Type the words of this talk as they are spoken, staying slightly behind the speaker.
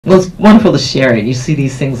Well, it's wonderful to share it. You see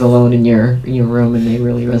these things alone in your room, and they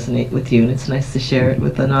really resonate with you, and it's nice to share it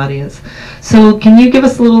with an audience. So, can you give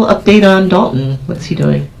us a little update on Dalton? What's he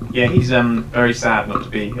doing? Yeah, he's very sad not to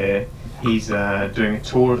be here. He's doing a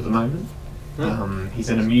tour at the moment. He's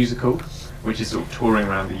in a musical, which is sort of touring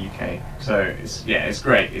around the UK. So it's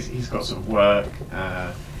great. He's got sort of work.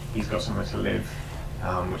 He's got somewhere to live,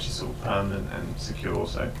 which is sort of permanent and secure.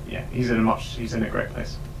 So yeah, he's in a great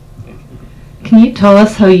place. Yeah. Can you tell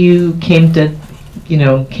us how you came to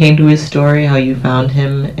his story, how you found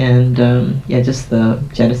him, and just the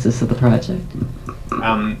genesis of the project?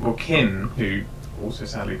 Well, Kim, who also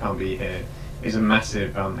sadly can't be here, is a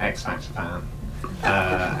massive X Factor fan,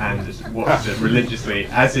 and watches it religiously,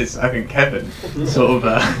 as is I think Kevin, sort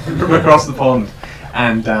of from across the pond.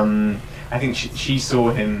 And I think she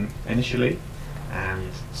saw him initially, and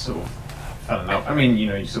sort of fell in love. I mean,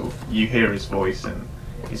 you hear his voice, and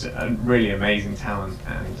he's a really amazing talent.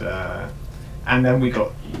 And then we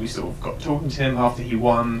sort of got talking to him after he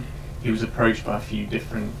won. He was approached by a few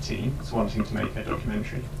different teams wanting to make a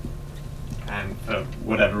documentary, and for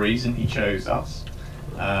whatever reason he chose us,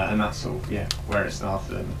 and that's sort of where it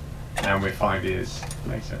started, and now we're 5 years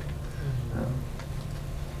later.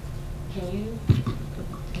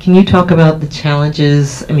 Can you talk about the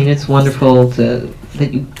challenges? I mean, it's wonderful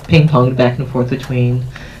that you ping-ponged back and forth between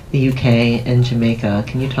the UK and Jamaica.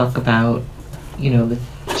 Can you talk about the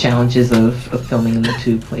challenges of filming in the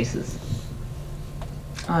two places?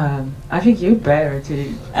 I think you're better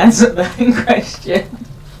to answer that question.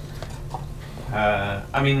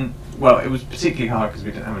 I mean, well, it was particularly hard because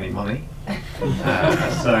we didn't have any money. At the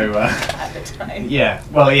time. At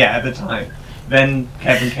the time. Then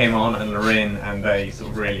Kevin came on and Lorine, and they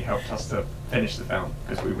sort of really helped us to finish the film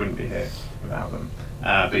because we wouldn't be here without them.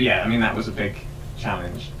 But yeah, I mean, that was a big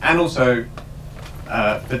challenge. And also,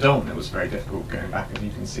 for Dalton, it was very difficult going back, as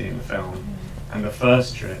you can see in the film. And the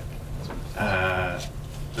first trip, the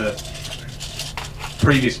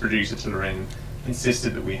previous producer to Lorine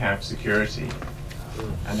insisted that we have security,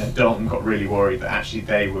 and then Dalton got really worried that actually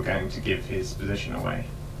they were going to give his position away,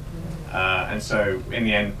 and so in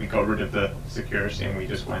the end we got rid of the security and we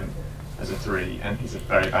just went as a three, and he's a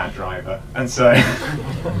very bad driver, and so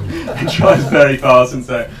he drives very fast, and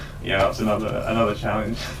so that's another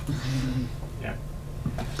challenge. Yeah.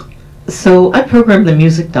 So I programmed the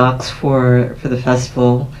music docs for the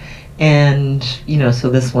festival, and so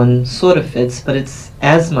this one sort of fits, but it's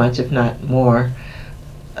as much, if not more,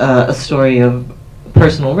 a story of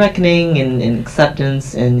personal reckoning and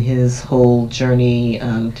acceptance, and his whole journey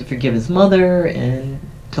to forgive his mother and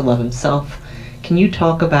to love himself. Can you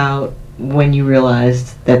talk about when you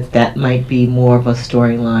realized that might be more of a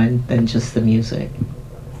storyline than just the music?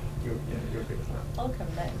 I'll come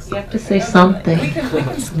next. You have to say something. We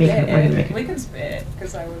can spit it. We can spit it,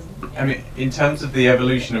 because I mean, in terms of the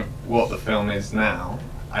evolution of what the film is now,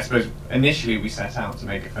 I suppose initially we set out to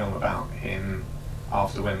make a film about him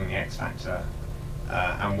after winning the X Factor,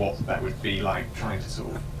 and what that would be like trying to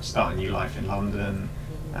sort of start a new life in London,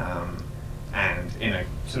 and in a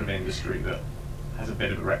sort of industry that has a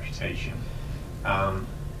bit of a reputation. And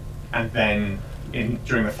then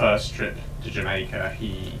during the first trip to Jamaica,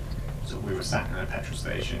 we were sat in a petrol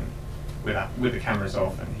station with the cameras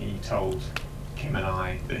off, and he told Kim and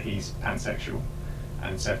I that he's pansexual,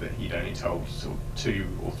 and said that he'd only told sort of 2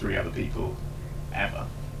 or 3 other people ever.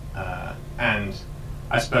 And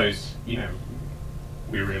I suppose,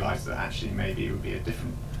 we realised that actually maybe it would be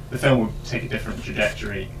the film would take a different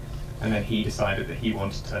trajectory, and then he decided that he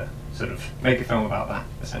wanted to sort of make a film about that,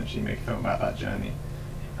 essentially make a film about that journey.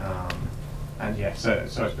 And so I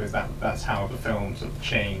suppose that's how the film sort of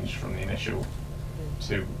changed from the initial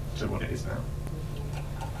to what it is now.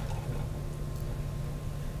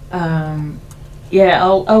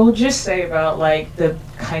 I will just say about like the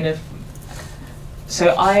kind of.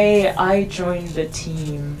 So I joined the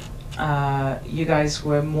team. You guys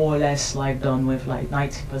were more or less like done with like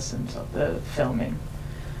 90% of the filming.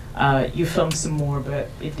 You filmed some more, but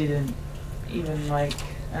it didn't even like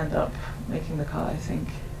end up making the cut, I think.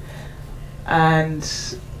 And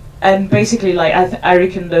basically, like I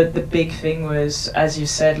reckon the big thing was, as you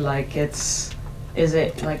said, like is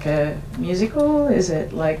it like a musical? Is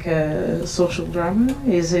it like a social drama?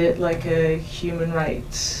 Is it like a human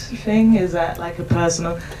rights thing? Is that like a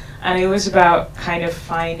personal? And it was about kind of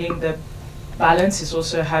finding the balance is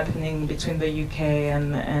also happening between the UK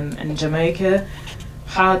and Jamaica.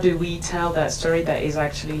 How do we tell that story that is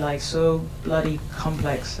actually like so bloody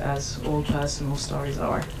complex as all personal stories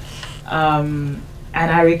are? And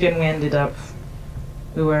I reckon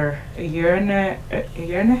we were a year and a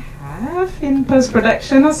half in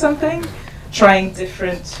post-production or something, trying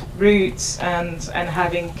different routes, and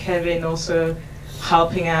having Kevin also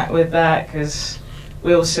helping out with that, because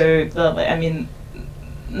we also, I mean,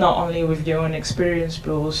 not only with your own experience,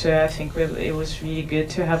 but also I think it was really good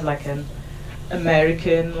to have like an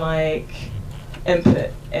American like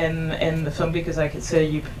input in the film, because like it's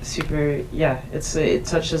a super, yeah, it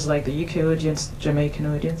touches like the UK audience, the Jamaican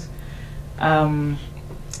audience, and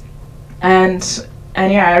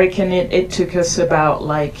yeah, I reckon it took us about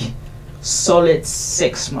like solid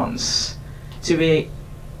 6 months to be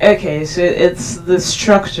okay, so it's the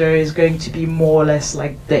structure is going to be more or less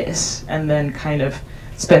like this, and then kind of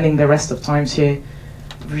spending the rest of time to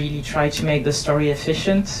really try to make the story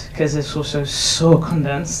efficient, because it's also so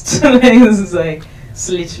condensed. It's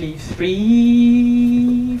literally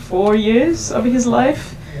 3-4 years of his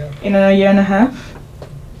life in a year and a half.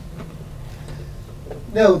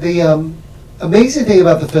 No, the amazing thing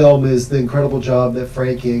about the film is the incredible job that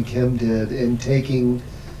Franky and Kim did in taking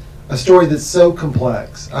a story that's so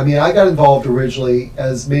complex. I mean, I got involved originally,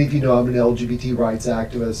 as many of you know, I'm an LGBT rights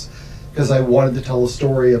activist, because I wanted to tell a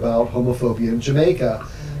story about homophobia in Jamaica.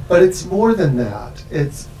 But it's more than that.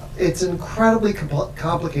 It's an incredibly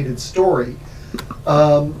complicated story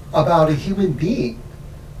about a human being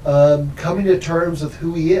coming to terms with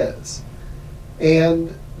who he is.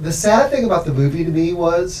 And the sad thing about the movie to me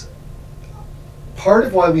was, part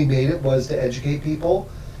of why we made it was to educate people.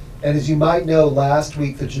 And as you might know, last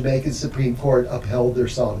week the Jamaican Supreme Court upheld their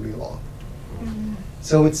sodomy law.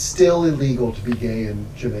 So it's still illegal to be gay in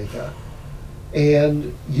Jamaica.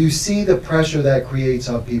 And you see the pressure that creates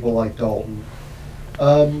on people like Dalton.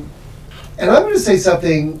 And I'm going to say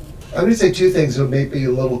something, I'm going to say two things that may be a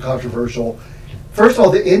little controversial. First of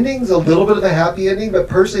all, the ending's a little bit of a happy ending, but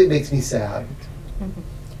personally it makes me sad.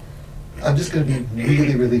 I'm just going to be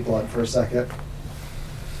really, really blunt for a second.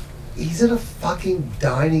 He's in a fucking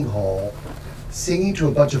dining hall singing to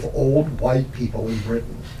a bunch of old white people in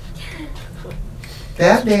Britain.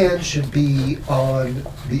 That man should be on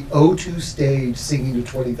the O2 stage singing to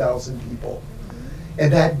 20,000 people.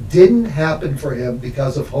 And that didn't happen for him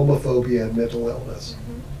because of homophobia and mental illness.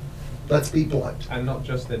 Let's be blunt. And not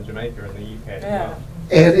just in Jamaica, in the UK as well.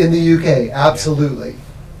 And in the UK, absolutely.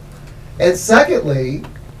 And secondly,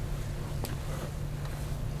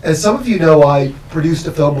 as some of you know, I produced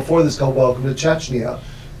a film before this called Welcome to Chechnya,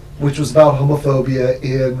 which was about homophobia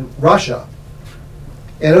in Russia.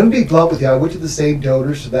 And I'm going to be blunt with you, I went to the same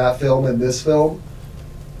donors for that film and this film.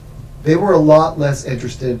 They were a lot less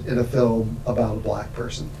interested in a film about a black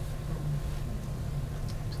person.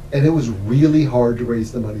 And it was really hard to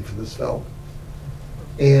raise the money for this film.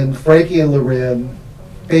 And Franky and Lorine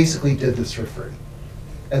basically did this for free.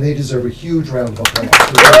 And they deserve a huge round of applause.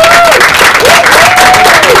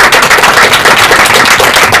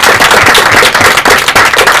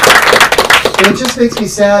 And it just makes me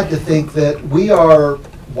sad to think that we are,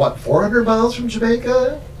 what, 400 miles from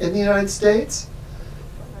Jamaica in the United States?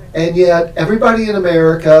 And yet everybody in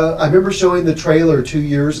America, I remember showing the trailer 2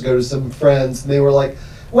 years ago to some friends, and they were like,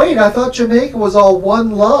 wait, I thought Jamaica was all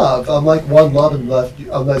one love. I'm like, one love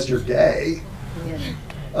unless you're gay.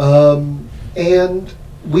 And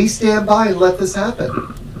we stand by and let this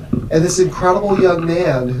happen. And this incredible young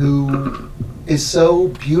man who is so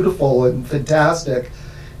beautiful and fantastic.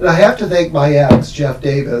 And I have to thank my ex, Jeff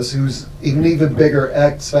Davis, who's an even bigger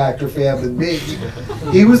X Factor fan than me.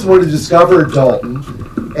 He was the one who discovered Dalton.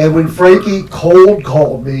 And when Franky cold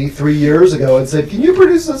called me 3 years ago and said, can you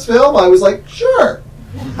produce this film? I was like, sure.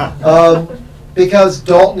 Because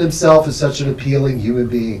Dalton himself is such an appealing human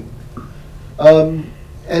being. And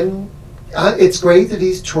it's great that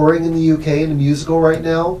he's touring in the UK in a musical right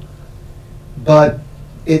now, but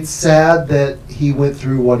it's sad that he went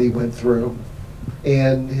through what he went through,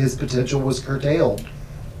 and his potential was curtailed,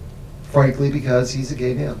 frankly, because he's a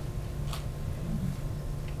gay man.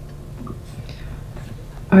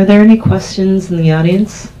 Are there any questions in the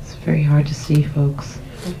audience? It's very hard to see, folks.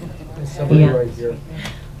 There's somebody right here.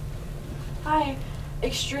 Hi.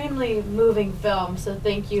 Extremely moving film, so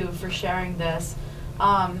thank you for sharing this.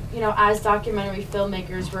 As documentary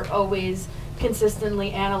filmmakers, we're always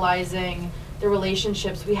consistently analyzing the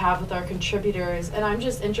relationships we have with our contributors, and I'm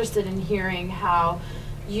just interested in hearing how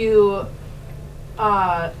you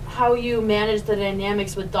managed the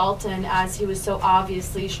dynamics with Dalton as he was so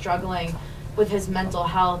obviously struggling with his mental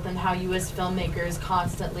health, and how you as filmmakers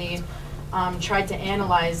constantly tried to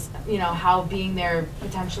analyze, how being there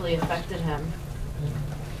potentially affected him.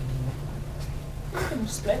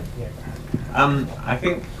 I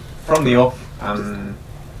think from the off,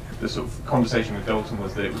 the sort of conversation with Dalton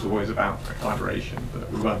was that it was always about a collaboration,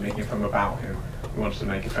 that we weren't making a film about him, we wanted to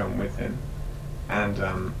make a film with him. And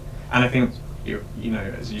And I think you know,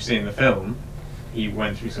 as you see in the film, he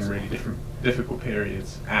went through some really difficult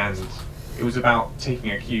periods, and it was about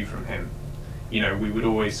taking a cue from him. You know, we would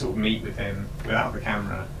always sort of meet with him without the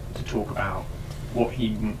camera to talk about what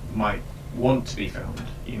he might want to be filmed.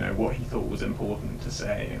 You know, what he thought was important to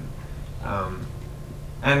say,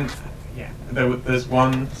 and yeah, there's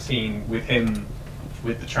one scene with him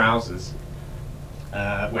with the trousers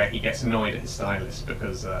where he gets annoyed at his stylist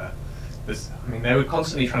because they were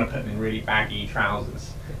constantly trying to put him in really baggy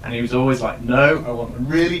trousers, and he was always like, "No, I want the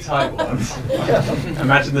really tight ones."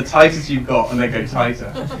 Imagine the tightest you've got, and they go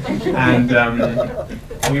tighter. And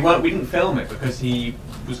we didn't film it because he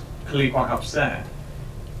was clearly quite upset.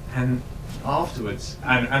 And afterwards,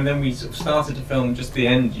 and then we sort of started to film just the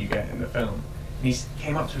end you get in the film. And he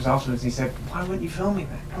came up to us afterwards and he said, "Why weren't you filming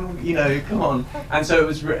that? Come on, you know, come on." And so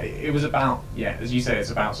it was about, yeah, as you say,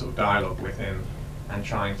 it's about sort of dialogue with him and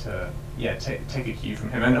trying to, yeah, take a cue from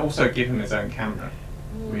him, and also give him his own camera,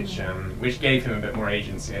 which gave him a bit more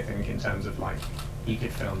agency, I think, in terms of like he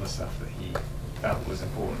could film the stuff that he felt was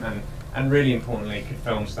important, and really importantly, could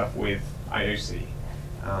film stuff with IOC,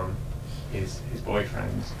 his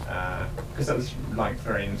boyfriend, because that was like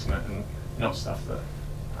very intimate and not stuff that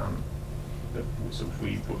sort of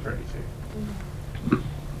we were privy to.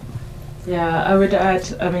 Yeah, I would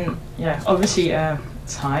add, I mean, yeah, obviously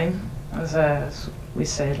time, as we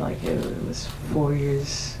said, like it was 4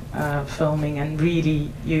 years filming, and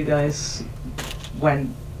really you guys went,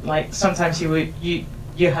 like sometimes you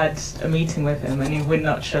had a meeting with him and he would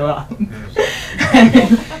not show up.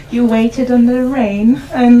 And you waited under the rain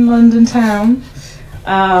in London town.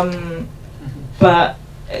 But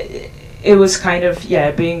it was kind of,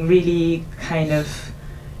 yeah, being really kind of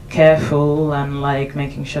careful and like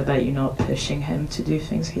making sure that you're not pushing him to do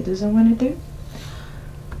things he doesn't want to do.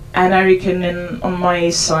 And I reckon on my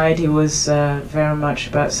side he was very much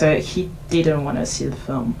about, so he didn't want to see the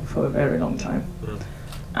film for a very long time.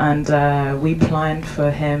 And we planned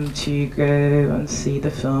for him to go and see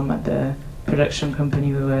the film at the production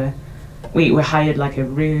company we hired like a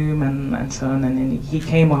room and so on, and then he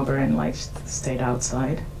came over and like stayed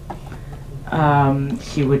outside.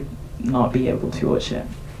 He would not be able to watch it.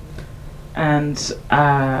 And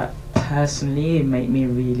personally, it made me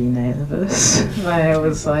really nervous. I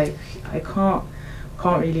was like, I can't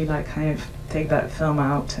really like kind of take that film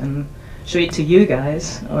out and show it to you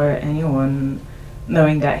guys or anyone,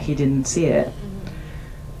 knowing that he didn't see it.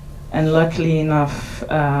 And luckily enough,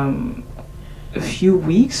 a few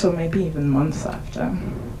weeks or maybe even months after,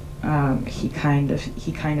 he kind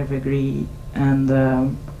of agreed, and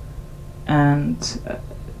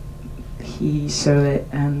he saw it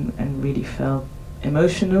and really felt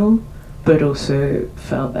emotional, but also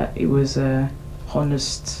felt that it was a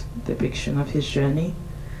honest depiction of his journey,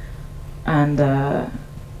 and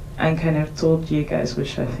kind of told you guys,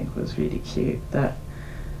 which I think was really cute, that,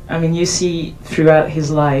 I mean, you see throughout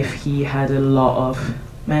his life he had a lot of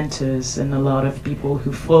mentors and a lot of people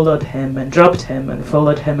who followed him and dropped him and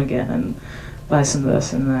followed him again, and vice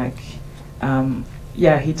versa, and like,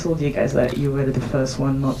 yeah, he told you guys that you were the first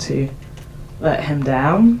one not to let him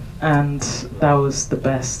down, and that was the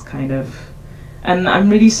best kind of. And I'm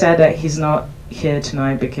really sad that he's not here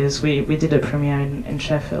tonight, because we did a premiere in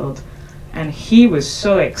Sheffield, and he was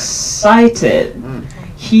so excited.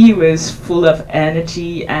 He was full of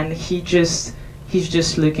energy, and he's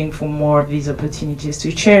just looking for more of these opportunities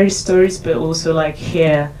to share his stories, but also like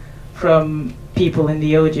hear from people in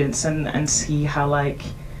the audience and see how like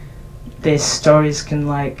these stories can,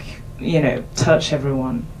 like, you know, touch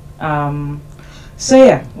everyone. So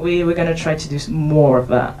yeah, we're gonna try to do more of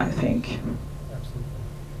that, I think. Absolutely.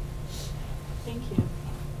 Thank you.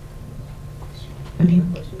 Any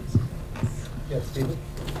questions? Yes, Stephen?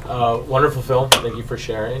 Wonderful film. Thank you for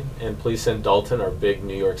sharing. And please send Dalton our big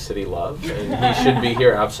New York City love. And he should be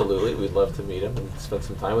here, absolutely. We'd love to meet him and spend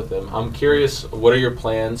some time with him. I'm curious, what are your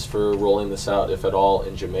plans for rolling this out, if at all,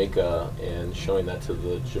 in Jamaica and showing that to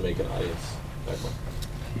the Jamaican audience?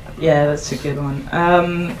 Yeah, that's a good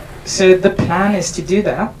one. So the plan is to do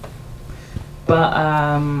that, but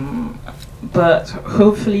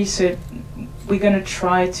hopefully, so we're going to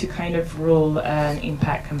try to kind of roll an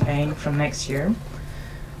impact campaign from next year.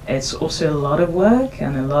 It's also a lot of work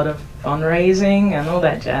and a lot of fundraising and all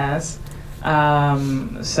that jazz.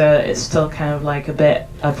 So it's still kind of like a bit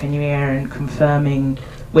up in the air and confirming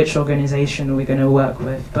which organization we're going to work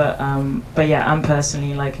with. But yeah, I'm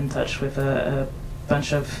personally like in touch with a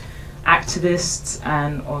bunch of activists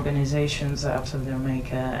and organizations out of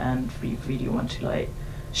Jamaica, and we really want to like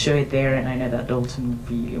show it there, and I know that Dalton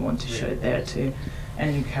really want to show it there too,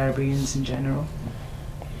 and the Caribbeans in general.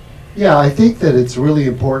 Yeah, I think that it's really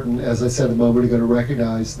important, as I said a moment ago, to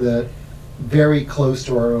recognize that very close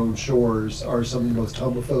to our own shores are some of the most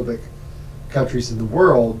homophobic countries in the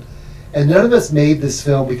world. And none of us made this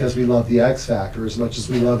film because we love the X Factor as much as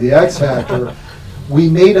we love the X Factor. We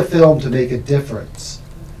made a film to make a difference.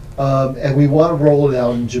 And we want to roll it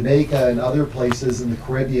out in Jamaica and other places in the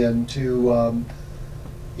Caribbean to,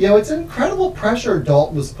 it's incredible pressure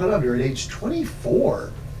Dalton was put under at age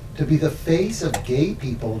 24 to be the face of gay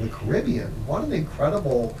people in the Caribbean. What an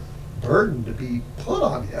incredible burden to be put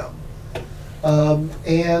on him.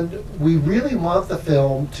 And we really want the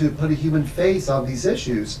film to put a human face on these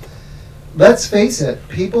issues. Let's face it,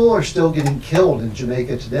 people are still getting killed in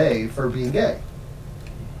Jamaica today for being gay.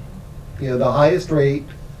 The highest rate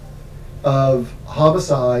of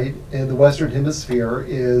homicide in the Western Hemisphere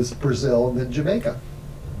is Brazil and then Jamaica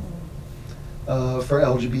for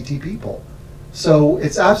LGBT people. So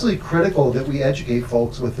it's absolutely critical that we educate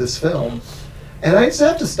folks with this film. And I just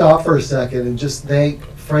have to stop for a second and just thank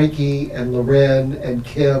Franky and Lorine and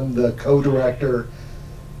Kim, the co-director,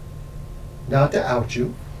 not to out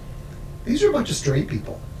you. These are a bunch of straight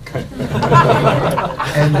people.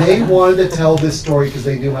 And they wanted to tell this story because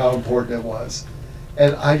they knew how important it was.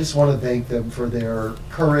 And I just want to thank them for their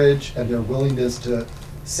courage and their willingness to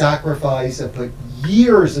sacrifice and put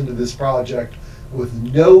years into this project with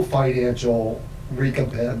no financial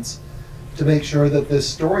recompense to make sure that this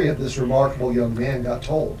story of this remarkable young man got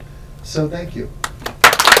told. So thank you.